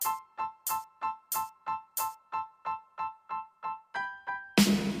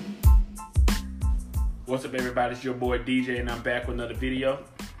What's up, everybody? It's your boy DJ, and I'm back with another video.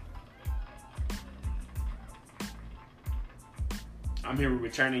 I'm here with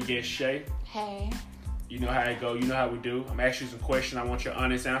returning guest Shay. Hey. You know how it go. You know how we do. I'm asking you some questions. I want your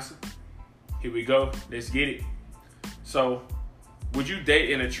honest answer. Here we go. Let's get it. So, would you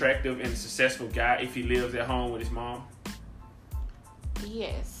date an attractive and successful guy if he lives at home with his mom?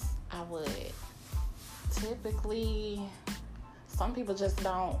 Yes, I would. Typically, some people just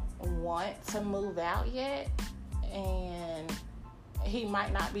don't want to move out yet, and he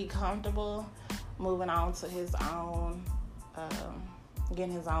might not be comfortable moving on to his own,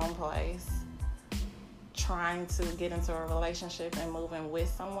 getting his own place, trying to get into a relationship and moving with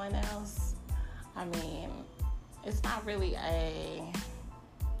someone else. I mean, it's not really a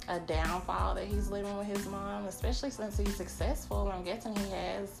downfall that he's living with his mom, especially since he's successful. I'm guessing he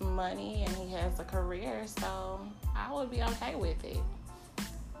has money and he has a career, so I would be okay with it.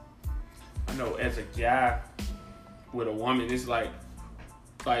 I know as a guy with a woman, it's like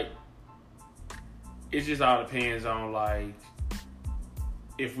it just all depends on like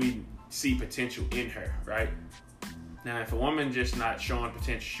if we see potential in her, right? Now, if a woman just not showing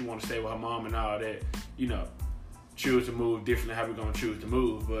potential, she want to stay with her mom and all that, choose to move differently, how we gonna choose to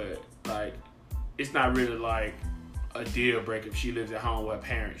move. But like, it's not really like a deal breaker if she lives at home with her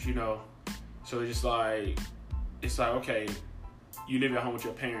parents, So it's like okay, you live at home with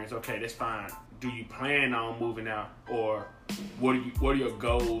your parents, okay, that's fine. Do you plan on moving out, or what are your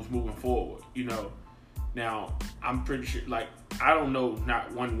goals moving forward? Now I'm pretty sure, like, I don't know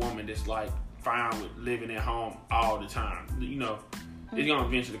not one woman that's like fine with living at home all the time. It's gonna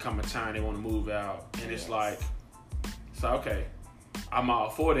eventually come a time they want to move out, and it's like, so okay, I'm all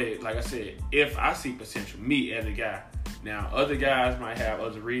for that. Like I said, if I see potential, me as a guy. Now other guys might have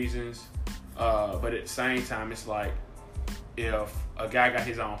other reasons, but at the same time, it's like if a guy got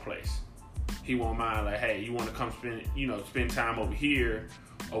his own place, he won't mind. Like, hey, you want to come spend time over here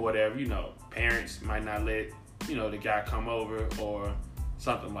or whatever. Parents might not let the guy come over or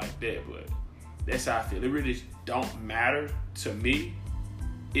something like that, but that's how I feel. It really don't matter to me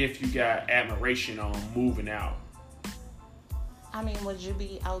if you got admiration on moving out. I mean, would you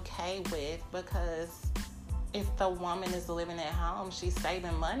be okay with, because if the woman is living at home, she's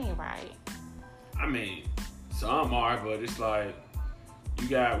saving money, right? I mean, some are, but it's like you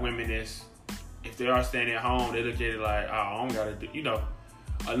got women that's, if they are staying at home, they look at it like, oh, I don't gotta do,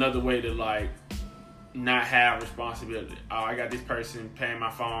 another way to like not have responsibility. Oh, I got this person paying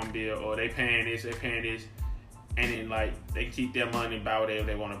my phone bill, or they paying this, and then like they keep their money and buy whatever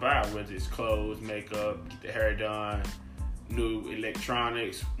they want to buy, whether it's clothes, makeup, get their hair done, new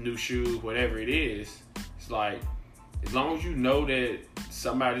electronics, new shoes, whatever it is. It's like, as long as you know that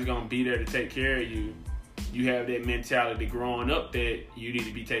somebody's gonna be there to take care of you, you have that mentality growing up that you need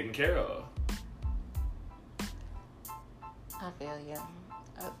to be taken care of. I feel you.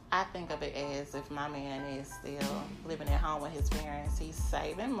 I think of it as, if my man is still living at home with his parents, he's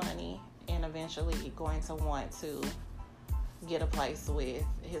saving money and eventually going to want to get a place with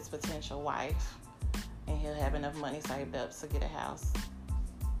his potential wife, and he'll have enough money saved up to get a house.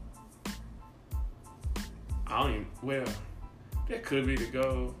 That could be the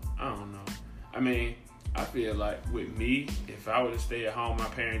goal. I don't know. I mean, I feel like with me, if I were to stay at home, my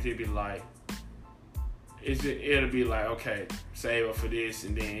parents, it'd be like, it'll be like, okay, save up for this,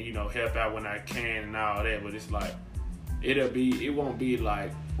 and then, help out when I can and all that. But it's like, it won't be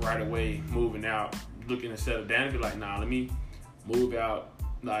like right away moving out, looking to settle down. It'll be like, nah, let me move out,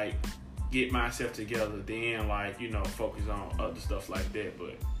 like, get myself together, then, like, focus on other stuff like that.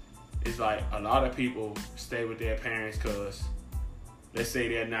 But it's like a lot of people stay with their parents because, let's say,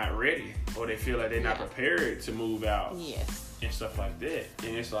 they're not ready, or they feel like they're not prepared to move out. Yes. And stuff like that.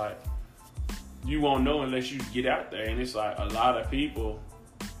 And it's like, you won't know unless you get out there. And it's like, a lot of people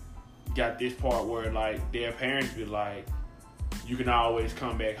got this part where, like, their parents be like, you can always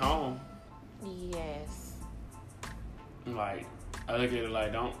come back home. Yes. Like, I look at it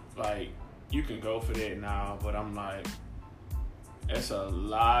like, you can go for that now, but I'm like, that's a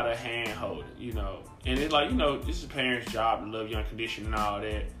lot of hand holding, And it's like, this is parents' job to love you unconditionally and all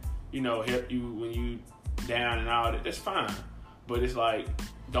that, help you when you down and all that. That's fine. But it's like,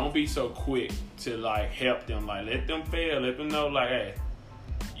 don't be so quick to like help them. Like, let them fail. Let them know, like, hey,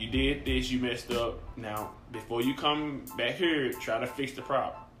 you did this, you messed up. Now, before you come back here, try to fix the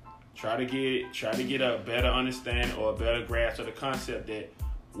problem. Try to get a better understanding or a better grasp of the concept that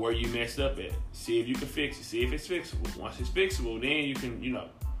where you messed up at. See if you can fix it. See if it's fixable. Once it's fixable, then you can,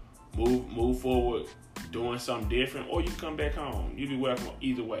 move forward doing something different, or you can come back home. You'll be welcome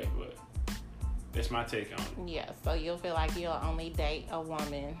either way, but that's my take on it. Yeah, so you'll feel like you'll only date a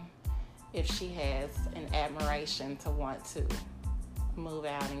woman if she has an admiration to want to move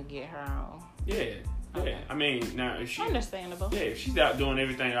out and get her own. Yeah. Okay. I mean, now if she understandable. Yeah, if she's out doing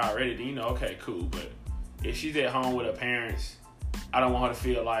everything already, then okay, cool. But if she's at home with her parents, I don't want her to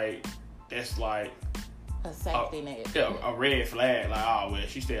feel like that's like a safety net. Yeah, a red flag. Like, oh well,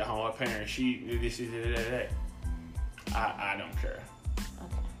 she stay at home with her parents. She this is that. I don't care.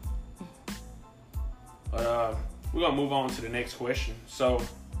 Okay. But we're gonna move on to the next question. So,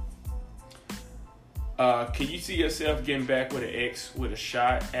 can you see yourself getting back with an ex with a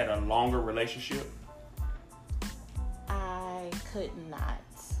shot at a longer relationship? I could not,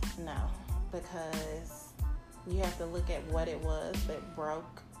 no, because you have to look at what it was that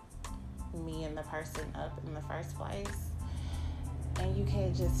broke me and the person up in the first place, and you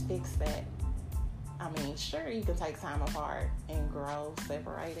can't just fix that. I mean, sure, you can take time apart and grow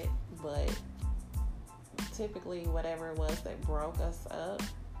separated, but typically whatever it was that broke us up,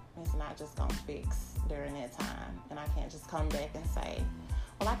 it's not just gonna fix during that time. And I can't just come back and say,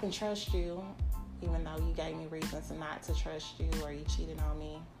 well, I can trust you, even though you gave me reasons not to trust you or you cheated on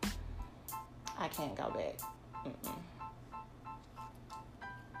me. I can't go back.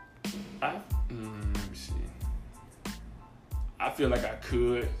 Let me see. I feel like I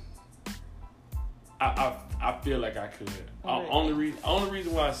could. I feel like I could. Really? Only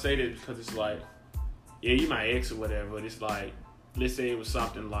reason why I say that is because it's like, yeah, you my ex or whatever, but it's like, let's say it was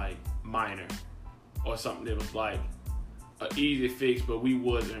something like minor or something that was like an easy fix, but we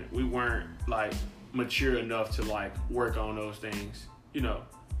weren't like mature enough to like work on those things, you know.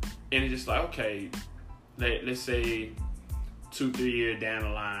 And it's just like, okay, let's say 2-3 years down the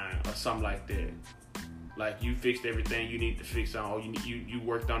line or something like that. Like, you fixed everything you need to fix on, or you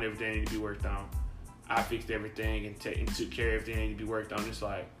worked on everything that need to be worked on. I fixed everything and took care of everything that need to be worked on. It's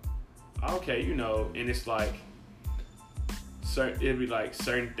like, okay, you know, and it's like, it'd be like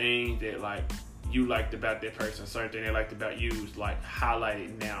certain things that like you liked about that person, certain things they liked about you is like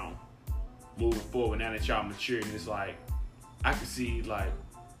highlighted now, moving forward. Now that y'all matured, and it's like, I can see like,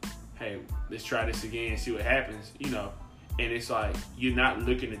 hey, let's try this again and see what happens, you know. And it's like, you're not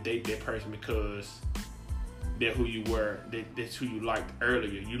looking to date that person because they're who you were, that's who you liked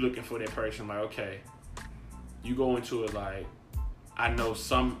earlier. You're looking for that person like, okay, you go into it like, I know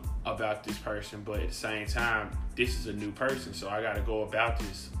some about this person, but at the same time, this is a new person, so I got to go about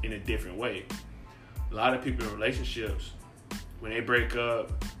this in a different way. A lot of people in relationships, when they break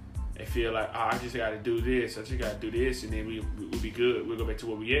up, they feel like, oh, I just got to do this, I just got to do this, and then we'll be good. We'll go back to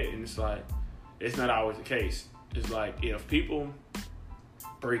where we at. And it's like, it's not always the case. It's like, if people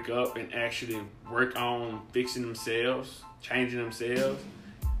break up and actually work on fixing themselves, changing themselves,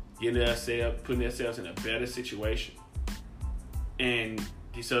 putting themselves in a better situation, and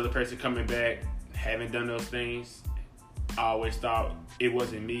this other person coming back, haven't done those things, I always thought it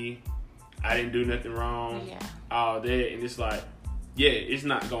wasn't me, I didn't do nothing wrong, all that, and it's like, yeah, it's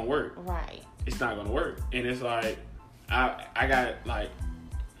not gonna work. Right. It's not gonna work. And it's like, I got like,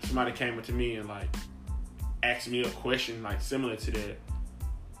 somebody came up to me and like asked me a question like similar to that,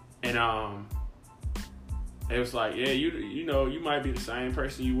 and it was like, yeah, you know, you might be the same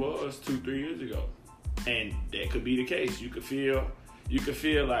person you was 2-3 years ago, and that could be the case. You could feel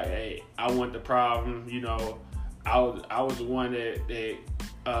like, hey, I want the problem, you know, I was the one that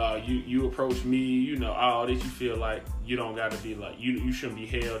you approached me, you know, all this. You feel like you don't got to be like, you shouldn't be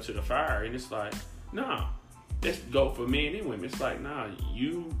held to the fire. And it's like, nah, let's go for men and women. It's like, nah,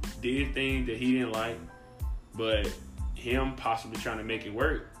 you did things that he didn't like, but him possibly trying to make it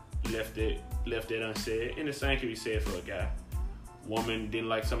work left it unsaid. And the same can be said for a guy. Woman didn't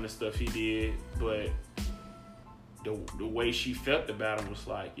like some of the stuff he did, but the way she felt about him was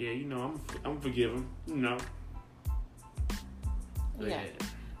like, yeah, you know, I'm forgive him, you know. Yeah,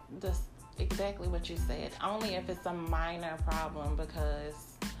 that's exactly what you said. Only if it's a minor problem, because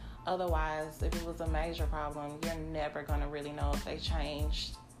otherwise, if it was a major problem, you're never going to really know if they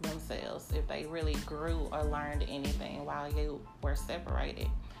changed themselves, if they really grew or learned anything while you were separated.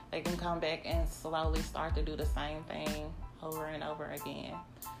 They can come back and slowly start to do the same thing over and over again.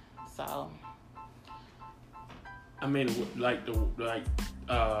 So, I mean,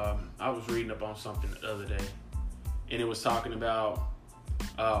 I was reading up on something the other day, and it was talking about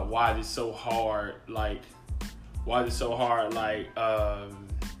why it's so hard,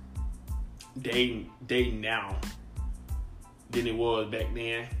 dating now than it was back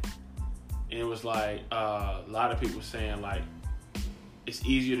then. And it was like, a lot of people saying like, it's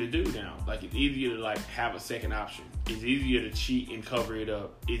easier to do now. Like, it's easier to like have a second option. It's easier to cheat and cover it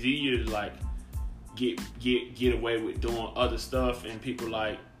up. It's easier to like get away with doing other stuff, and people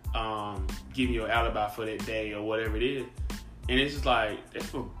like giving you an alibi for that day or whatever it is. And it's just like, that's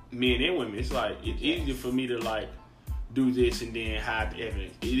for men and women. It's like, it's easier for me to like do this and then hide the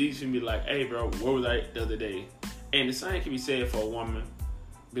evidence. It's easier for me to be like, hey bro, where was I the other day? And the same can be said for a woman.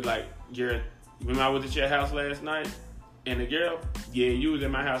 Be like, Jared, remember I was at your house last night? And the girl, yeah, you was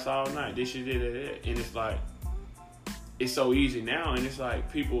at my house all night. This shit, that. And it's like, it's so easy now. And it's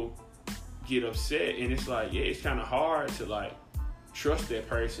like, people get upset. And it's like, yeah, it's kind of hard to like trust that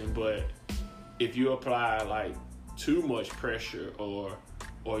person. But if you apply like too much pressure or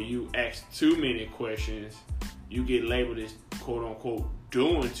you ask too many questions, you get labeled as quote unquote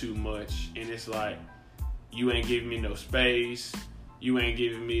doing too much. And it's like, you ain't giving me no space. You ain't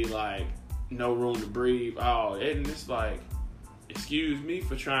giving me like no room to breathe. Oh, and it's like, excuse me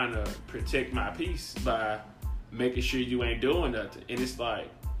for trying to protect my peace by making sure you ain't doing nothing. And it's like,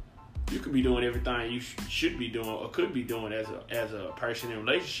 you could be doing everything you should be doing or could be doing as a person in a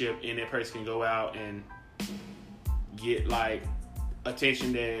relationship, and that person can go out and get like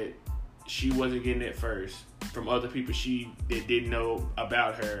attention that she wasn't getting at first from other people that didn't know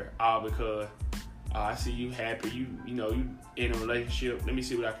about her, all because I see you happy, you know, you in a relationship. Let me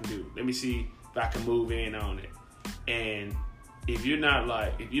see what I can do. Let me see if I can move in on it. And if you're not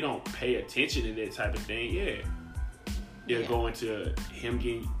like, if you don't pay attention to that type of thing, you're going to him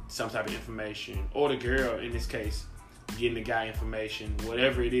getting some type of information, or the girl in this case getting the guy information,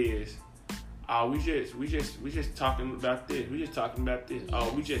 whatever it is. Oh, we just talking about this. We just talking about this. Yes.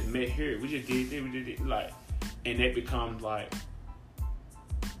 Oh, we just met here. We just did this. We did it. Like, and that becomes like,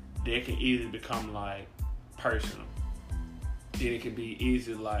 that can easily become like personal. Then it can be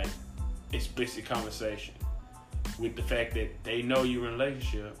easy like explicit conversation with the fact that they know you're in a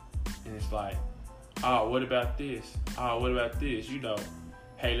relationship, and it's like, oh, what about this? Oh, what about this? You know,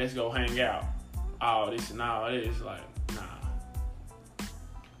 hey, let's go hang out. Oh, this and all this. Like, nah,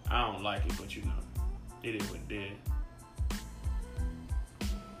 I don't like it, but you know, it is what it is.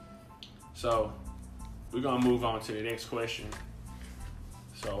 So we're gonna move on to the next question.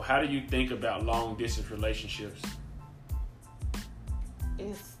 So, how do you think about long-distance relationships?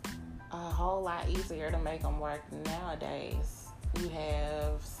 It's a whole lot easier to make them work nowadays. You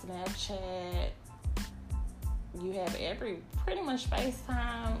have Snapchat. You have pretty much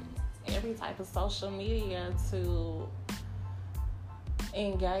FaceTime, every type of social media to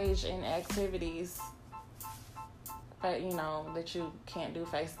engage in activities, but you know, that you can't do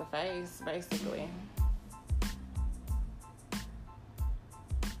face-to-face, basically.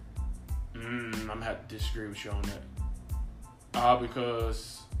 I'm gonna have to disagree with you on that.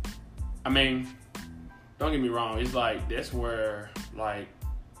 Because, I mean, don't get me wrong. It's like, that's when like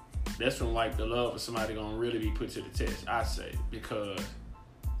the love of somebody gonna really be put to the test, I say, because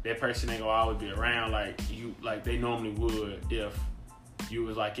that person ain't gonna always be around like they normally would if you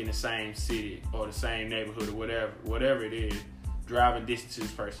was like in the same city or the same neighborhood or whatever it is, driving distance to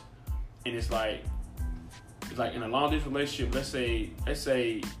this person. And it's like in a long distance relationship, let's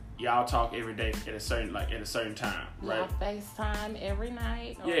say y'all talk every day at a certain time, right? Y'all FaceTime every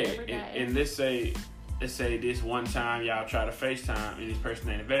night or every day. And let's say this one time y'all try to FaceTime and this person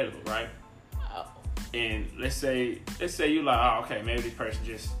ain't available, right? Oh. And let's say you like, oh, okay, maybe this person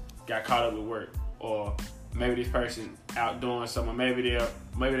just got caught up with work, or maybe this person out doing something, maybe they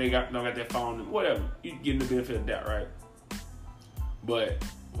don't got their phone, whatever. You give them the benefit of the doubt, right? But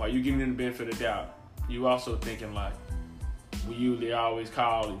while you giving them the benefit of the doubt, you also thinking like, we usually always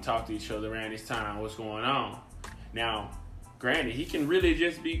call and talk to each other around this time. What's going on? Now, granted, he can really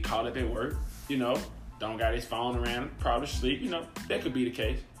just be caught up at work, you know, don't got his phone around, probably sleep, you know, that could be the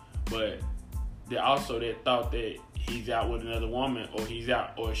case. But there also that thought that he's out with another woman, or she's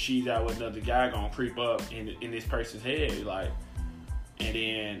out with another guy, gonna creep up in this person's head, like, and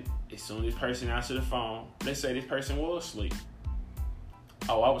then as soon as this person answers the phone, let's say this person was asleep.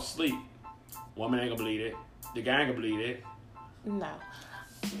 Oh, I was asleep. Woman ain't gonna believe it. The guy ain't gonna believe it. No.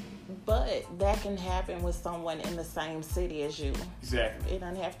 But that can happen with someone in the same city as you. Exactly. It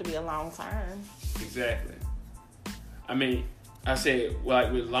doesn't have to be a long term. Exactly. I mean, I said,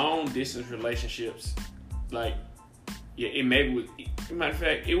 like, with long distance relationships, like, yeah, matter of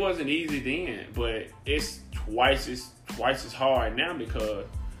fact, it wasn't easy then, but it's twice as hard now because,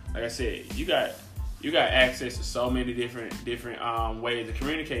 like I said, you got access to so many different ways of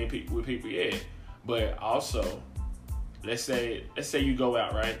communicating with people, yeah. But also, let's say you go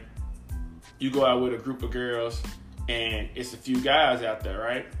out, right? You go out with a group of girls, and it's a few guys out there,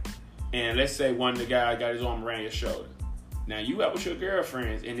 right? And let's say one of the guys got his arm around your shoulder. Now, you out with your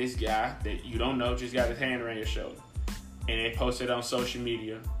girlfriends, and this guy that you don't know just got his hand around your shoulder. And they post it on social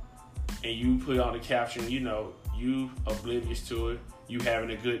media, and you put on the caption, you know, you oblivious to it, you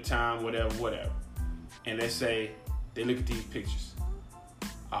having a good time, whatever. And let's say They look at these pictures.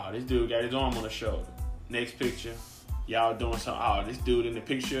 Oh, this dude got his arm on his shoulder. Next picture, y'all doing something. Oh, this dude in the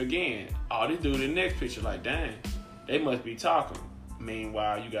picture again. Oh, this dude in the next picture. Like, dang, they must be talking.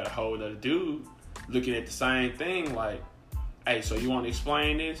 Meanwhile, you got a whole other dude looking at the same thing like, hey, so you want to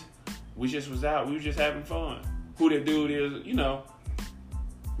explain this? We just was out. We was just having fun. Who that dude is,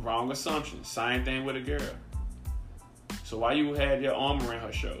 wrong assumption. Same thing with a girl. So why you had your arm around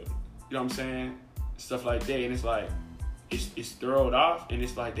her shoulder? You know what I'm saying? Stuff like that. And it's like, it's thrown off, and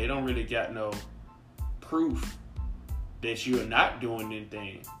it's like they don't really got no proof that you are not doing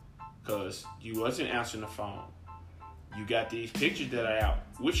anything because you wasn't answering the phone. You got these pictures that are out,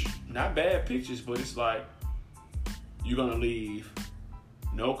 which not bad pictures, but it's like you're gonna leave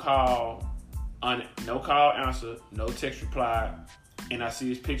no call answer, no text reply, and I see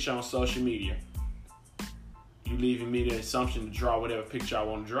this picture on social media. You leaving me the assumption to draw whatever picture I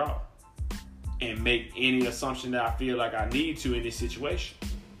want to draw and make any assumption that I feel like I need to in this situation.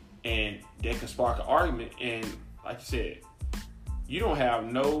 And that can spark an argument. And like you said, you don't have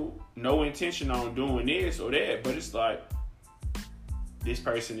no intention on doing this or that, but it's like this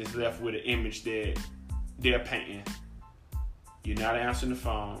person is left with an image that they're painting. You're not answering the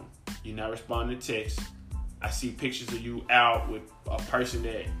phone. You're not responding to texts. I see pictures of you out with a person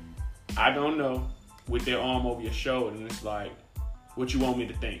that I don't know with their arm over your shoulder, and it's like, what you want me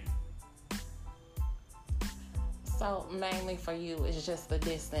to think? So mainly for you, it's just the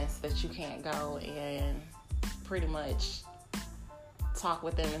distance that you can't go and pretty much talk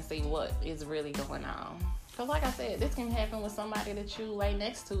with them and see what is really going on. Because like I said, this can happen with somebody that you lay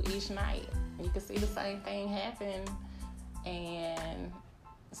next to each night. You can see the same thing happen, and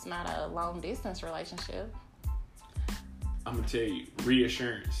it's not a long distance relationship. I'm going to tell you,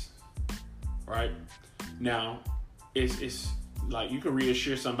 reassurance, right? Now, it's like you can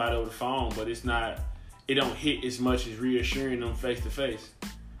reassure somebody over the phone, but it don't hit as much as reassuring them face to face.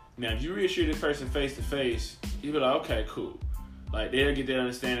 Now, if you reassure this person face to face, you'll be like, okay, cool. Like, they'll get that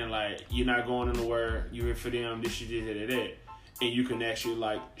understanding, like, you're not going anywhere, you're here for them, this, you did, that. And you can actually,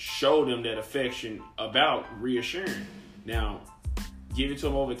 like, show them that affection about reassuring. Now, give it to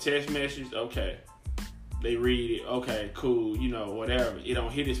them over text message, okay. They read it, okay, cool, whatever. It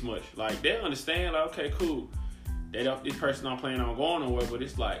don't hit as much. Like, they'll understand, like, okay, cool. This person don't plan on going nowhere, but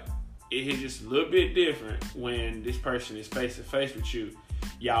it's like, it hit just a little bit different when this person is face to face with you.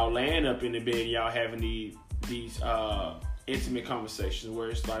 Y'all laying up in the bed and y'all having these intimate conversations where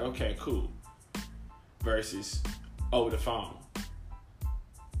it's like, okay, cool, versus over the phone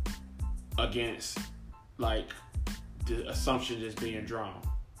against like the assumption just being drawn.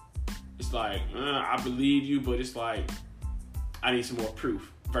 It's like, I believe you, but it's like, I need some more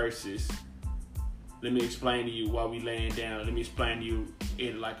proof versus, let me explain to you while we laying down. Let me explain to you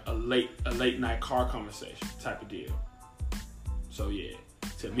in like a late night car conversation type of deal. So yeah,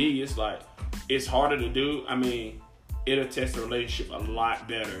 to me, it's like, it's harder to do. I mean, it'll test the relationship a lot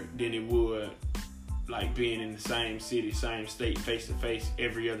better than it would like being in the same city, same state, face to face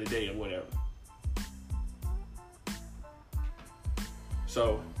every other day or whatever.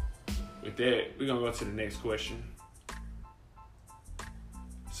 So with that, we're gonna go to the next question.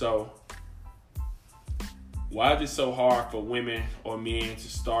 So, why is it so hard for women or men to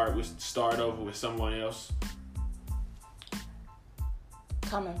start over with someone else?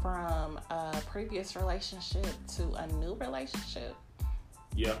 Coming from a previous relationship to a new relationship.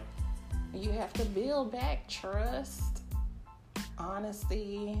 Yeah. You have to build back trust,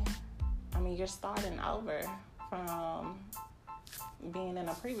 honesty. I mean, you're starting over from being in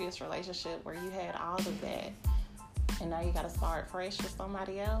a previous relationship where you had all of that, and now you got to start fresh with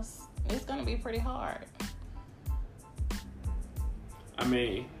somebody else. It's going to be pretty hard. I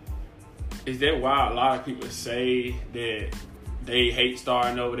mean, is that why a lot of people say that they hate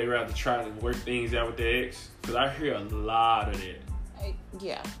starting over? They rather try to work things out with their ex? Because I hear a lot of that.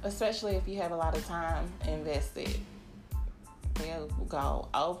 Yeah, especially if you have a lot of time invested. They'll go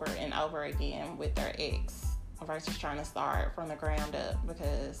over and over again with their ex versus trying to start from the ground up,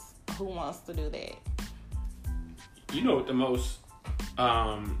 because who wants to do that? You know what the most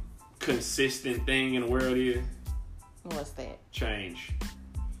consistent thing in the world is? What's that? Change.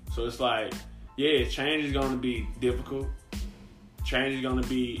 So it's like, yeah, change is going to be difficult. Change is going to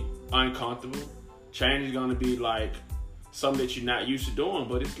be uncomfortable. Change is going to be like something that you're not used to doing,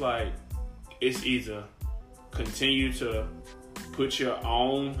 but it's like, it's either continue to put your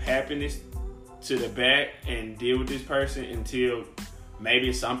own happiness to the back and deal with this person until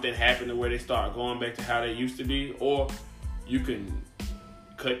maybe something happened to where they start going back to how they used to be, or you can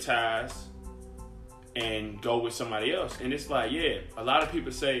cut ties and go with somebody else. And it's like, yeah, a lot of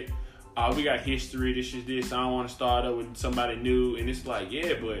people say, oh, we got history, this is this, I don't want to start up with somebody new. And it's like,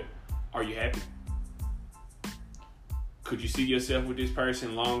 yeah, but are you happy? Could you see yourself with this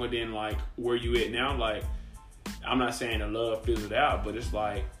person longer than like where you at now? Like, I'm not saying the love fizzled out, but it's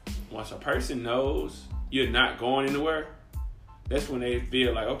like once a person knows you're not going anywhere, that's when they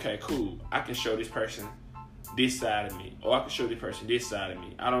feel like, okay, cool, I can show this person this side of me, or I can show this person this side of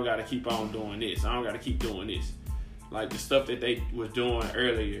me. I don't got to keep on doing this. I don't got to keep doing this. Like the stuff that they was doing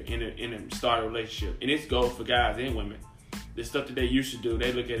earlier in a started relationship, and this goes for guys and women. The stuff that they used to do,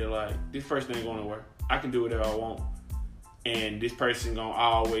 they look at it like, this person ain't going to work. I can do whatever I want, and this person gonna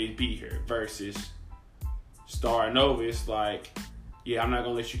always be here. Versus starting over, it's like, yeah, I'm not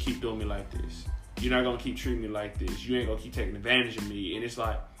gonna let you keep doing me like this. You're not gonna keep treating me like this. You ain't gonna keep taking advantage of me. And it's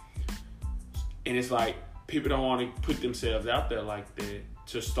like people don't want to put themselves out there like that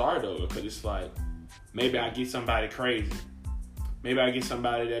to start over, because it's like, maybe I get somebody crazy. Maybe I get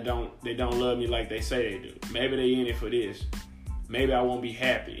somebody that don't love me like they say they do. Maybe they in it for this. Maybe I won't be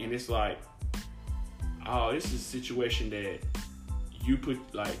happy. And it's like, oh, this is a situation that you put,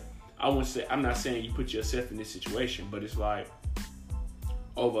 like, I'm not saying you put yourself in this situation, but it's like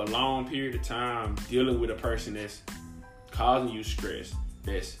over a long period of time dealing with a person that's causing you stress,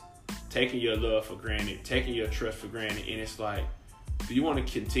 that's taking your love for granted, taking your trust for granted. And it's like, do you want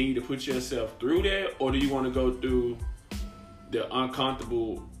to continue to put yourself through that, or do you want to go through the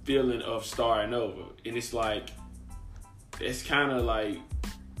uncomfortable feeling of starting over? And it's like, that's kind of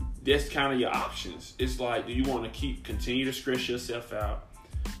your options. It's like, do you want to continue to stress yourself out,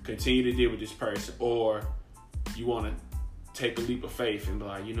 continue to deal with this person, or you want to take a leap of faith and be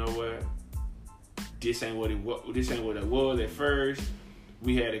like, you know what, this ain't what it was at first.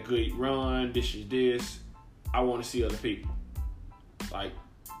 We had a good run. This is this. I want to see other people. Like,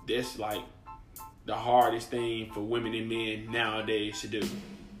 that's like the hardest thing for women and men nowadays to do.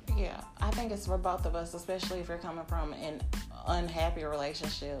 Yeah, I think it's for both of us, especially if you're coming from an unhappy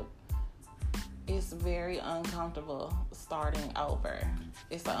relationship. It's very uncomfortable starting over.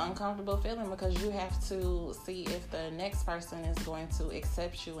 It's an uncomfortable feeling because you have to see if the next person is going to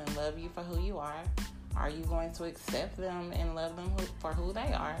accept you and love you for who you are. Are you going to accept them and love them for who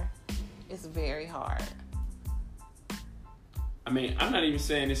they are? It's very hard. I mean, I'm not even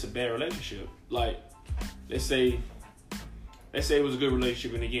saying it's a bad relationship. Like, let's say it was a good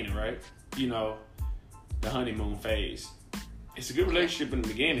relationship in the beginning, right? You know, the honeymoon phase. It's a good relationship in the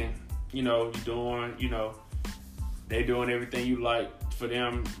beginning. You know, they doing everything you like for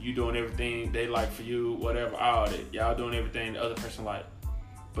them. You doing everything they like for you, whatever, all that. Y'all doing everything the other person like.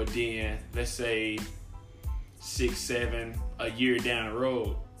 But then, let's say 6, 7, a year down the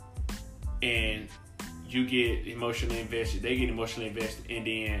road, and you get emotionally invested, they get emotionally invested, and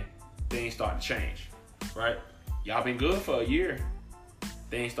then things start to change, right? Y'all been good for a year,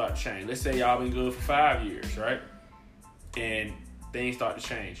 things start to change. Let's say y'all been good for 5 years, right? And things start to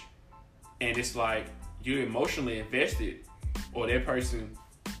change. And it's like, you're emotionally invested, or that person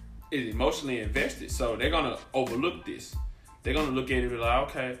is emotionally invested, so they're going to overlook this. They're going to look at it and be like,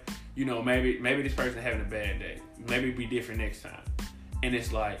 okay, you know, maybe this person having a bad day. Maybe it'll be different next time. And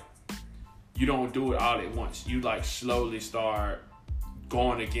it's like, you don't do it all at once. You like slowly start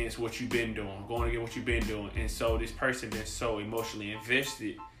going against what you've been doing. And so this person been so emotionally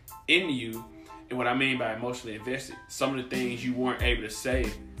invested in you. And what I mean by emotionally invested, some of the things you weren't able to say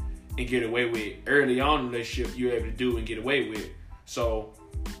and get away with early on in the relationship, you're able to do and get away with. So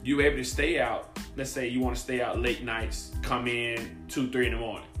you're able to stay out. Let's say you want to stay out late nights, come in 2, 3 in the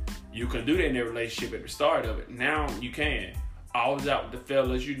morning. You couldn't do that in that relationship at the start of it. Now you can. I was out with the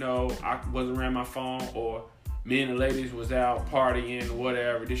fellas, you know, I wasn't around my phone, or me and the ladies was out partying,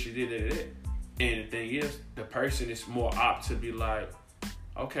 whatever, this, you did that. And the thing is, the person is more apt to be like,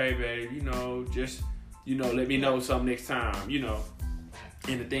 okay, babe, you know, just, you know, let me know something next time, you know.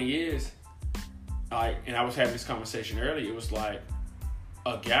 And the thing is, and I was having this conversation earlier, it was like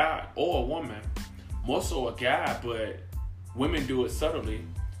a guy or a woman, more so a guy, but women do it subtly.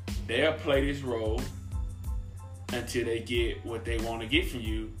 They'll play this role until they get what they want to get from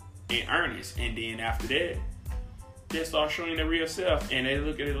you in earnest. And then after that, they start showing their real self. And they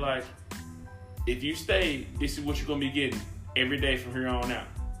look at it like, if you stay, this is what you're going to be getting every day from here on out.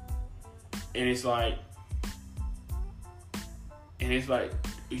 And it's like,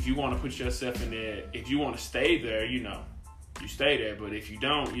 if you want to put yourself in there, if you want to stay there, you know, you stay there. But if you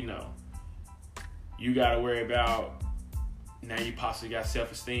don't, you know, you got to worry about, now you possibly got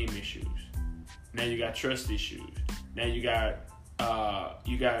self-esteem issues. Now you got trust issues. Now you got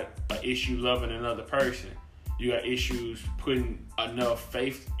an issue loving another person. You got issues putting enough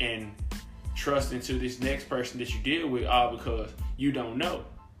faith and trust into this next person that you deal with, all because you don't know.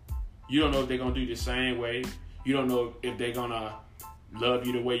 You don't know if they're gonna do the same way. You don't know if they're gonna love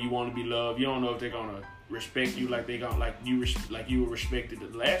you the way you want to be loved. You don't know if they're gonna respect you like you were respected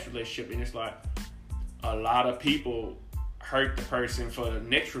the last relationship. And it's like a lot of people hurt the person for the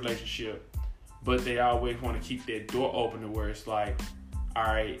next relationship, but they always want to keep that door open to where it's like, all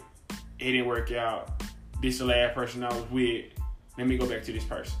right, it didn't work out. This is the last person I was with. Let me go back to this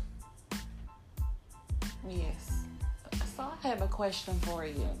person. Yes. So I have a question for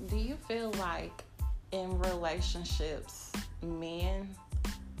you. Do you feel like in relationships, men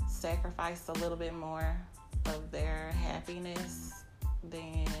sacrifice a little bit more of their happiness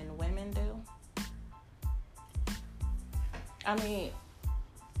than women do? I mean,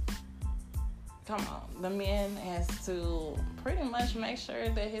 come on. The man has to pretty much make sure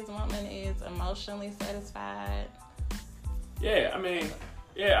that his woman is emotionally satisfied. Yeah, I mean,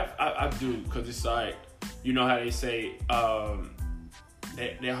 yeah, I do, because it's like, you know how they say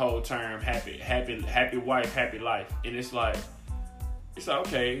that whole term, happy wife, happy life, and it's like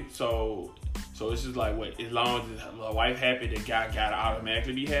okay, so it's just like, what, as long as the wife happy, the guy gotta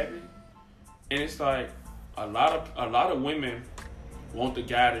automatically be happy. And it's like a lot of women want the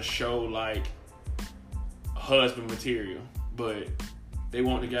guy to show like husband material, but they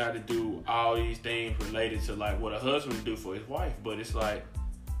want the guy to do all these things related to like what a husband would do for his wife. But it's like,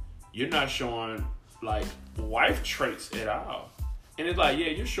 you're not showing like wife traits at all. And it's like, yeah,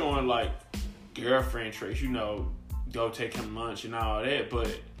 you're showing like girlfriend traits, you know, go take him lunch and all that.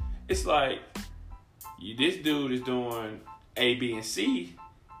 But it's like, this dude is doing A, B, and C,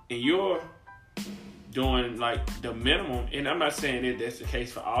 and you're doing like the minimum. And I'm not saying that that's the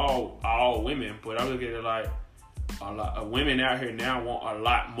case for all women, but I look at it like a lot of women out here now want a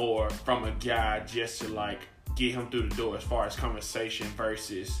lot more from a guy just to like get him through the door as far as conversation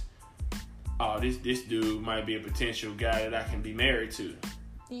versus, oh, this dude might be a potential guy that I can be married to.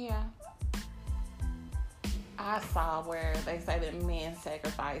 Yeah. I saw where they say that men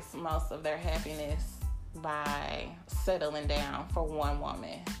sacrifice most of their happiness by settling down for one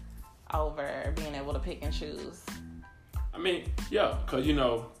woman over being able to pick and choose. I mean, yeah, because you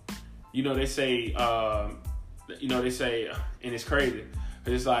know they say, and it's crazy,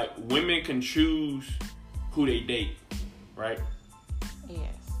 but it's like women can choose who they date, right?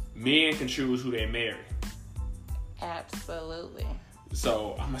 Yes. Men can choose who they marry. Absolutely.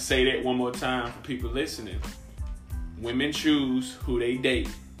 So I'm gonna say that one more time for people listening. Women choose who they date.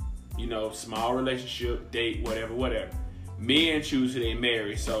 You know, small relationship, date, whatever. Men choose who they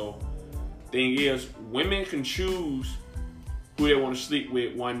marry. So thing is, women can choose who they want to sleep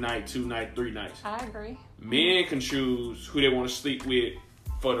with 1 night, 2 nights, 3 nights. I agree. Men can choose who they want to sleep with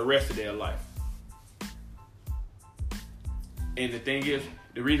for the rest of their life. And the thing is,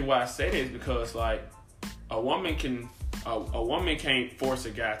 the reason why I say that is because like a woman can't force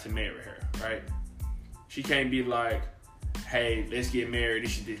a guy to marry her, right? She can't be like, hey, let's get married.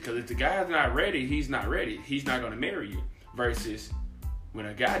 Because if the guy's not ready, he's not ready. He's not going to marry you. Versus when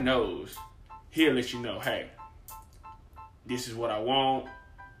a guy knows, he'll let you know, hey, this is what I want.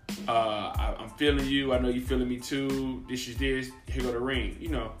 I'm feeling you. I know you're feeling me too. This is this. Here go the ring. You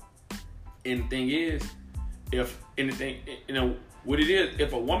know. And the thing is, what it is,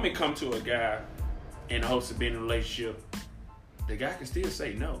 if a woman come to a guy in the hopes of being in a relationship, the guy can still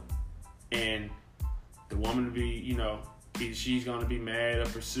say no. And the woman will be, you know, either she's going to be mad or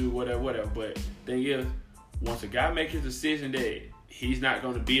pursue whatever. But the thing is, once a guy makes his decision that he's not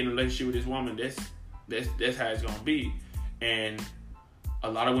going to be in a relationship with this woman, that's how it's going to be. And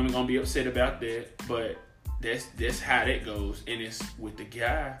a lot of women going to be upset about that, but that's how that goes. And it's with the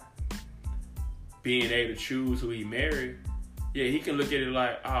guy being able to choose who he married. Yeah, he can look at it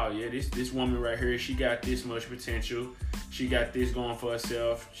like, oh yeah, this woman right here, she got this much potential. She got this going for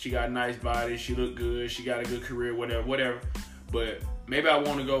herself. She got a nice body. She look good. She got a good career, whatever. But maybe I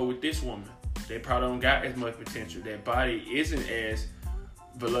want to go with this woman. They probably don't got as much potential. Their body isn't as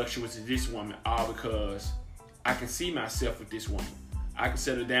voluptuous as this woman, all because I can see myself with this woman. I can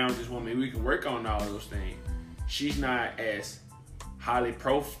settle down with this woman. We can work on all those things. She's not as highly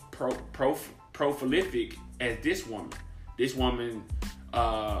prolific as this woman. This woman,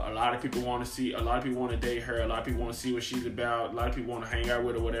 a lot of people want to see. A lot of people want to date her. A lot of people want to see what she's about. A lot of people want to hang out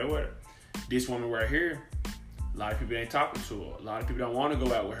with her, whatever. This woman right here, a lot of people ain't talking to her. A lot of people don't want to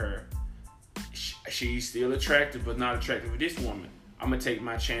go out with her. She's still attractive, but not attractive with this woman. I'm gonna take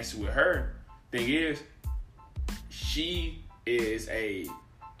my chances with her. Thing is, she is a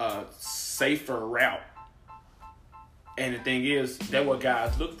safer route. And the thing is, that's what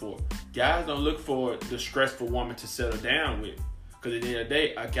guys look for. Guys don't look for the stressful woman to settle down with. Because at the end of the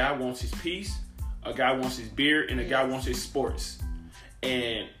day, a guy wants his peace, a guy wants his beer, and a guy wants his sports.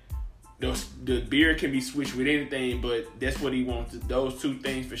 And The beard can be switched with anything, but that's what he wants. Those two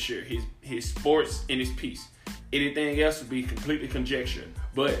things for sure. His sports and his peace. Anything else would be completely conjecture.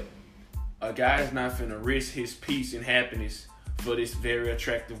 But a guy is not finna risk his peace and happiness for this very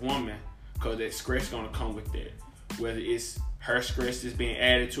attractive woman, because that stress gonna come with that. Whether it's her stress that's being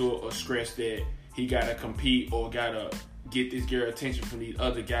added to it, or stress that he gotta compete or gotta get this girl attention from these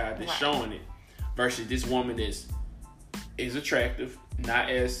other guys that's showing it, versus this woman that's is attractive, not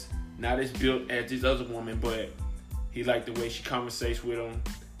as built as this other woman, but he like the way she conversates with him.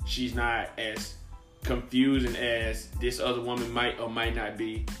 She's not as confusing as this other woman might or might not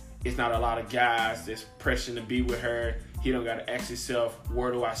be. It's not a lot of guys that's pressing to be with her. He don't got to ask himself,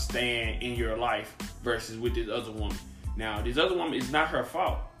 where do I stand in your life, versus with this other woman. Now, this other woman is not her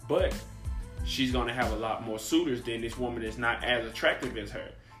fault, but she's going to have a lot more suitors than this woman that's not as attractive as her.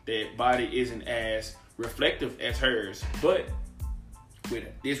 That body isn't as reflective as hers. But with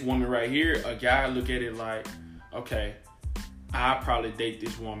this woman right here, a guy look at it like, okay, I'll probably date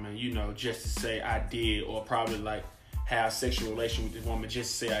this woman, just to say I did, or probably like have a sexual relation with this woman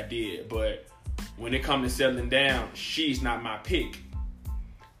just to say I did. But when it comes to settling down, she's not my pick.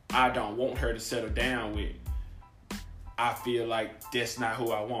 I don't want her to settle down with. I feel like that's not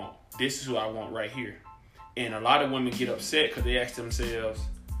who I want. This is who I want right here. And a lot of women get upset because they ask themselves,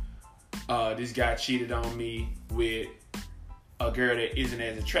 this guy cheated on me with a girl that isn't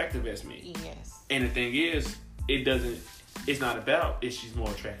as attractive as me. Yes. And the thing is, it's not about if she's more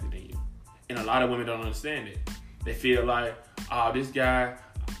attractive than you. And a lot of women don't understand it. They feel like, this guy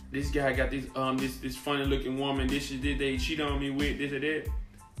got this funny looking woman, they cheat on me with this or that.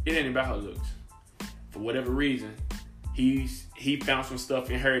 It ain't about her looks. For whatever reason, he found some stuff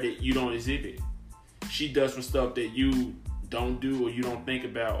in her that you don't exhibit. She does some stuff that you don't do, or you don't think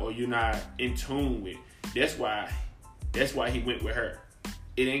about, or you're not in tune with. That's why he went with her.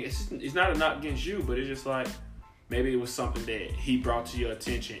 It's not a knock against you, but it's just like, maybe it was something that he brought to your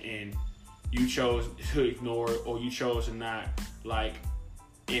attention and you chose to ignore it, or you chose to not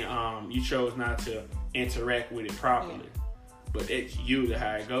you chose not to interact with it properly. Yeah. But it's you to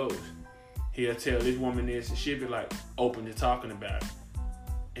how it goes. He'll tell this woman this, and she'll be like open to talking about it.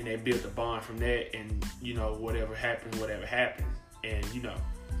 And they build a bond from that, and whatever happens. And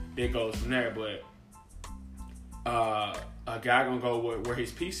that goes from there. But a guy gonna go where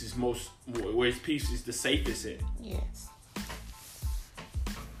his peace is the safest at. Yes.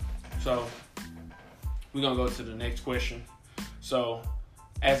 So we're gonna go to the next question. So,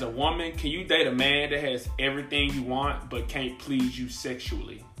 as a woman, can you date a man that has everything you want but can't please you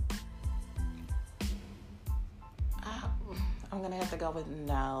sexually? I'm going to have to go with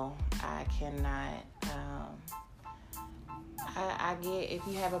no. I cannot. I get if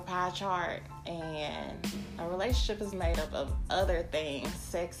you have a pie chart and a relationship is made up of other things,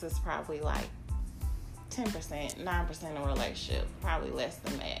 sex is probably like 10%, 9% of a relationship, probably less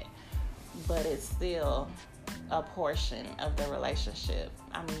than that. But it's still a portion of the relationship.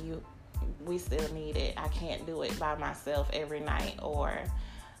 I mean, we still need it. I can't do it by myself every night, or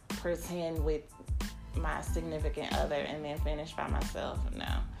pretend with my significant other and then finish by myself. No,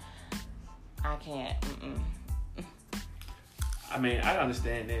 I can't. I mean, I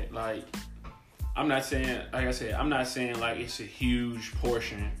understand that. Like, I'm not saying like it's a huge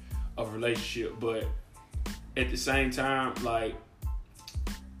portion of a relationship, but at the same time, like,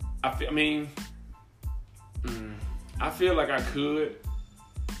 I feel like I could,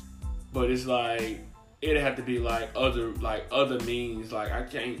 but it's like it'd have to be like other means. Like, I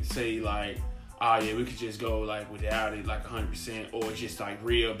can't say like, we could just go like without it, like 100%, or it's just like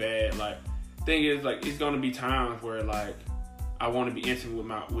real bad. Like, thing is, like, it's gonna be times where like I want to be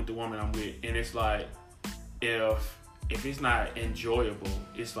intimate with the woman I'm with, and it's like if it's not enjoyable,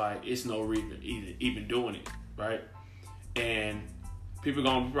 it's like it's no reason even doing it, right? And people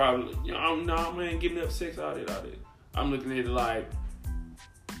gonna probably, no man, give me up sex, all that. I'm looking at it like,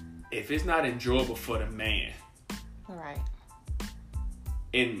 if it's not enjoyable for the man, right?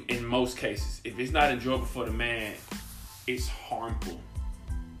 In most cases, if it's not enjoyable for the man, it's harmful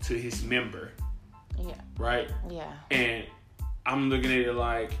to his member. Yeah. Right? Yeah. And I'm looking at it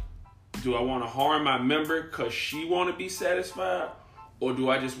like, do I want to harm my member because she want to be satisfied? Or do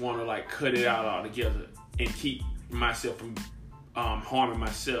I just want to like cut it out altogether and keep myself from harming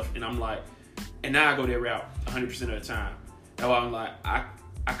myself? And I'm like, and now I go that route 100% of the time. That's why I'm like, I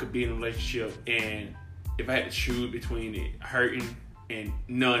could be in a relationship, and if I had to choose between it hurting and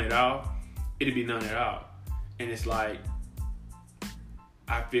none at all, it'd be none at all. And it's like,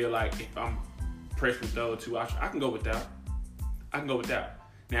 I feel like if I'm pressed with those two options, I can go without.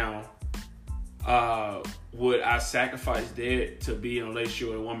 Now, would I sacrifice that to be in a relationship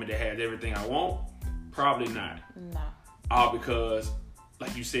with a woman that has everything I want? Probably not. No. All because,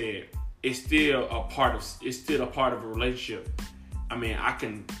 like you said, it's still a part of a relationship. I mean, I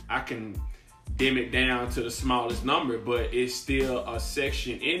can dim it down to the smallest number, but it's still a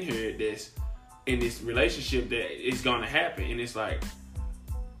section in here that's in this relationship that is gonna happen. And it's like,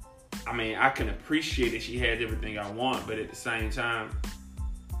 I mean, I can appreciate that she has everything I want, but at the same time,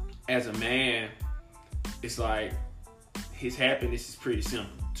 as a man, it's like his happiness is pretty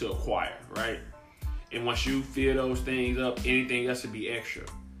simple to acquire, right? And once you fill those things up, anything else will be extra.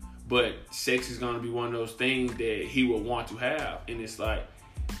 But sex is going to be one of those things that he will want to have. And it's like,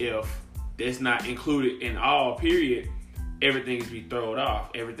 if that's not included in all, period, everything is be thrown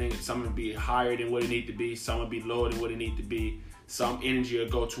off. Some will be higher than what it need to be. Some will be lower than what it need to be. Some energy will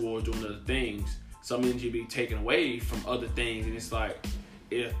go towards doing other things. Some energy will be taken away from other things. And it's like,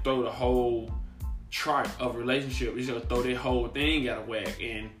 it'll throw the whole chart of relationship. It's going to throw that whole thing out of whack.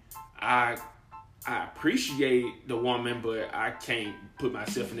 And I appreciate the woman, but I can't put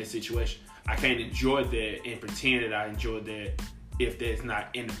myself in that situation. I can't enjoy that and pretend that I enjoy that if that's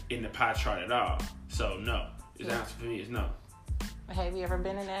not in the pie chart at all. So no, the answer for me is no. Have you ever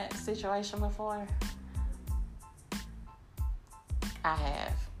been in that situation before? I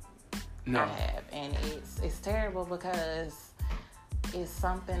have. No. I have, and it's terrible because it's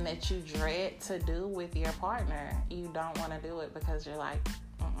something that you dread to do with your partner. You don't want to do it because you're like,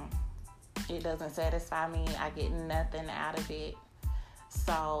 it doesn't satisfy me. I get nothing out of it.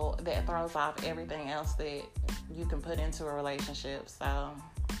 So that throws off everything else that you can put into a relationship. So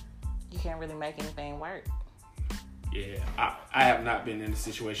you can't really make anything work. Yeah, I have not been in a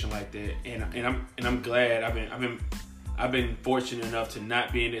situation like that, and I'm glad. I've been fortunate enough to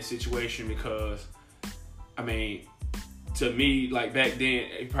not be in that situation because, I mean, to me, like back then,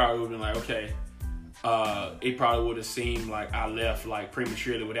 it probably would have been like, okay, it probably would have seemed like I left like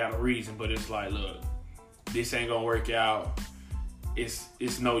prematurely without a reason. But it's like, look, this ain't gonna work out.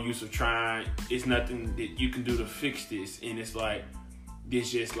 It's no use of trying. It's nothing that you can do to fix this. And it's like,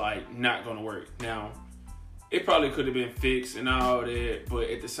 this just like not gonna work. Now, it probably could have been fixed and all that, but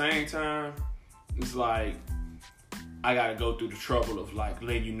at the same time, it's like, I gotta go through the trouble of like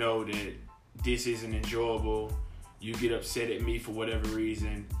letting you know that this isn't enjoyable. You get upset at me for whatever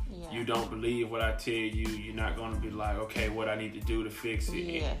reason. Yeah. You don't believe what I tell you. You're not gonna be like, okay, what I need to do to fix it.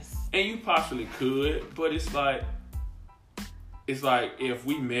 Yes. And you possibly could, but it's like if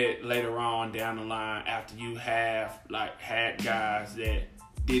we met later on down the line after you have like had guys that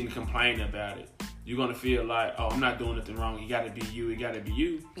didn't complain about it, you're gonna feel like, oh, I'm not doing nothing wrong. You gotta be you. It gotta be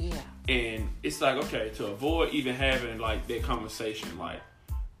you. Yeah. And it's like, okay, to avoid even having like that conversation, like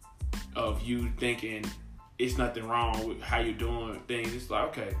of you thinking it's nothing wrong with how you're doing things. It's like,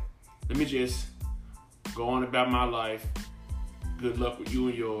 okay, let me just go on about my life. Good luck with you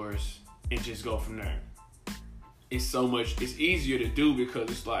and yours, and just go from there. It's easier to do because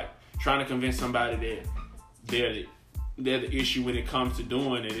it's like trying to convince somebody that they're the issue when it comes to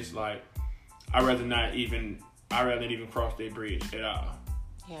doing it. It's like, I'd rather not even cross that bridge at all.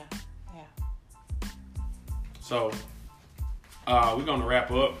 Yeah. So, we're gonna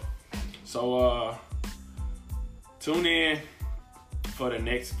wrap up. So, tune in for the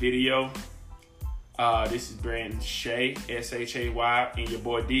next video. This is Brandon Shay, S-H-A-Y, and your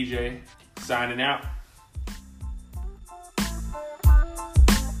boy DJ signing out.